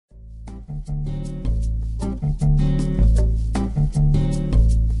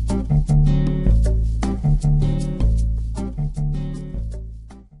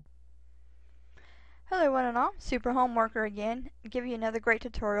Hello one and all, TheSuperHomeWorker again, give you another great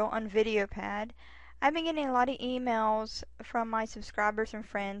tutorial on VideoPad. I've been getting a lot of emails from my subscribers and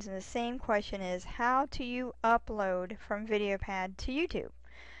friends, and the same question is, how do you upload from VideoPad to YouTube?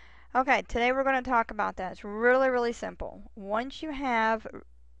 Okay, today we're going to talk about that. It's really simple. Once you have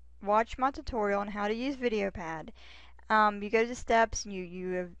watched my tutorial on how to use VideoPad, you go to the steps, and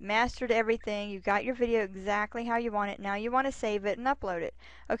you have mastered everything, you got your video exactly how you want it, now you want to save it and upload it.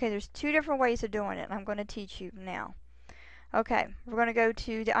 Okay, there's two different ways of doing it, and I'm going to teach you now. Okay, we're going to go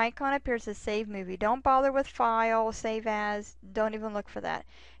to the icon up here that says Save Movie. Don't bother with File, Save As, don't even look for that.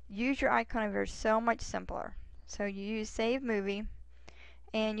 Use your icon over here, so much simpler. So you use Save Movie,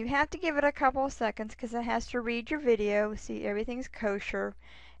 and you have to give it a couple of seconds because it has to read your video, see everything's kosher,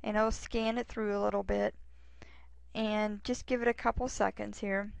 and it'll scan it through a little bit. And just give it a couple seconds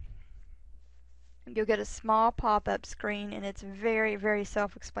here. You'll get a small pop-up screen, and it's very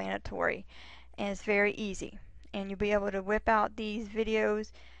self-explanatory, and it's very easy, and you'll be able to whip out these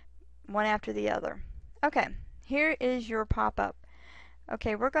videos one after the other. Okay, here is your pop-up.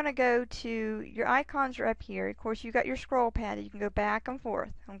 Okay, we're going to go to your icons are up here. Of course, you got your scroll pad that you can go back and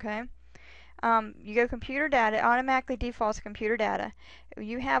forth. Okay. You go computer data, it automatically defaults to computer data.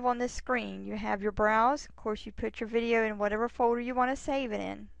 You have on this screen, you have your browse. Of course, you put your video in whatever folder you want to save it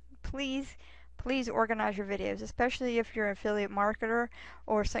in. Please organize your videos, especially if you're an affiliate marketer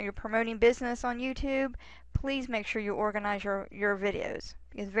or so you're promoting business on YouTube. Please make sure you organize your videos.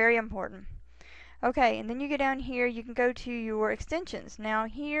 It's very important. Okay, and then you go down here, you can go to your extensions. Now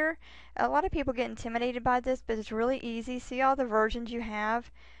here, a lot of people get intimidated by this, but it's really easy. See all the versions you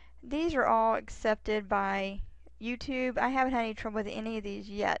have? These are all accepted by YouTube. I haven't had any trouble with any of these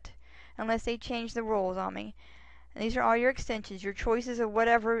yet, unless they change the rules on me. And these are all your extensions, your choices of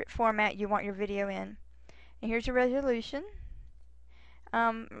whatever format you want your video in. And here's your resolution.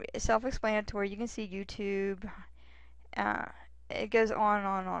 Self-explanatory. You can see YouTube. It goes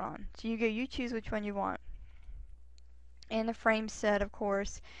on. So you choose which one you want. And the frame set, of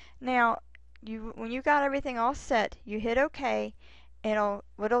course. Now, when you got everything all set, you hit OK.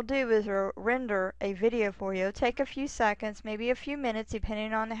 What it'll do is it'll render a video for you. It'll take a few seconds, maybe a few minutes,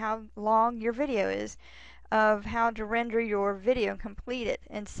 depending on how long your video is, of how to render your video and complete it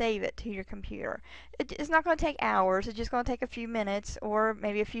and save it to your computer. It's not going to take hours. It's just going to take a few minutes or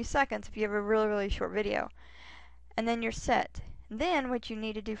maybe a few seconds if you have a really short video. And then you're set. Then what you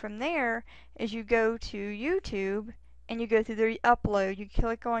need to do from there is you go to YouTube and you go through the upload. You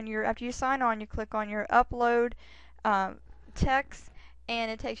click on after you sign on, you click on your upload text,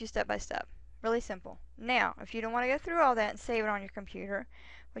 and it takes you step by step. Really simple. Now, if you don't want to go through all that and save it on your computer,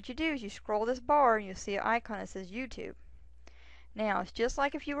 what you do is you scroll this bar and you'll see an icon that says YouTube. Now, it's just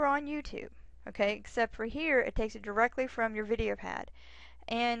like if you were on YouTube, okay, except for here, it takes it directly from your VideoPad.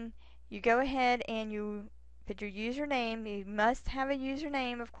 And you go ahead and you put your username. You must have a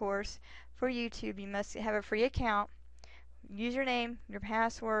username, of course, for YouTube. You must have a free account. Username, your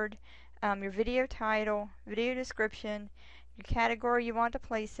password, your video title, video description, your category you want to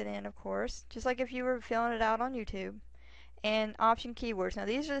place it in, of course, just like if you were filling it out on YouTube, and option keywords. Now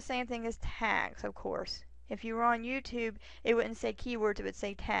these are the same thing as tags, of course. If you were on YouTube, it wouldn't say keywords, it would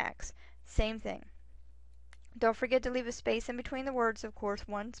say tags. Same thing. Don't forget to leave a space in between the words, of course.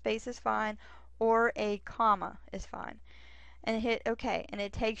 One space is fine, or a comma is fine. And hit OK, and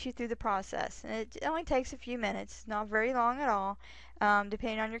it takes you through the process. And it only takes a few minutes, not very long at all,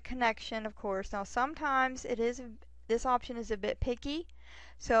 depending on your connection, of course. Now sometimes this option is a bit picky,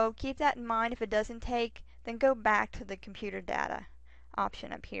 so keep that in mind. If it doesn't take, then go back to the computer data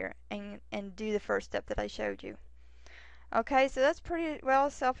option up here and do the first step that I showed you. Okay, so that's pretty well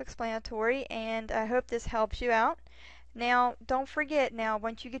self-explanatory, and I hope this helps you out. Now, don't forget,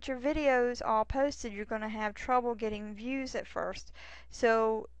 once you get your videos all posted, you're going to have trouble getting views at first.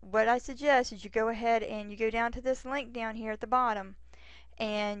 So what I suggest is you go ahead and you go down to this link down here at the bottom,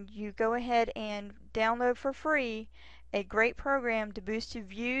 and you go ahead and download for free a great program to boost your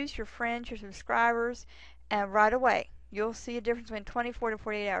views, your friends, your subscribers, and right away. You'll see a difference between 24 to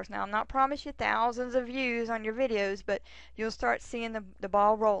 48 hours. Now, I'm not promising you thousands of views on your videos, but you'll start seeing the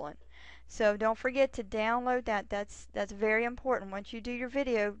ball rolling. So don't forget to download that. That's very important. Once you do your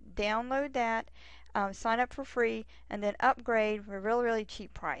video, download that, sign up for free, and then upgrade for a really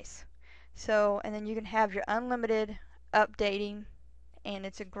cheap price. So, and then you can have your unlimited updating, and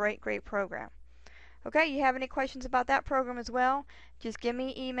it's a great program. Okay, you have any questions about that program as well, just give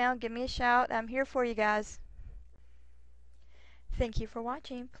me an email, give me a shout. I'm here for you guys. Thank you for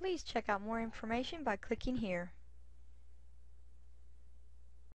watching. Please check out more information by clicking here.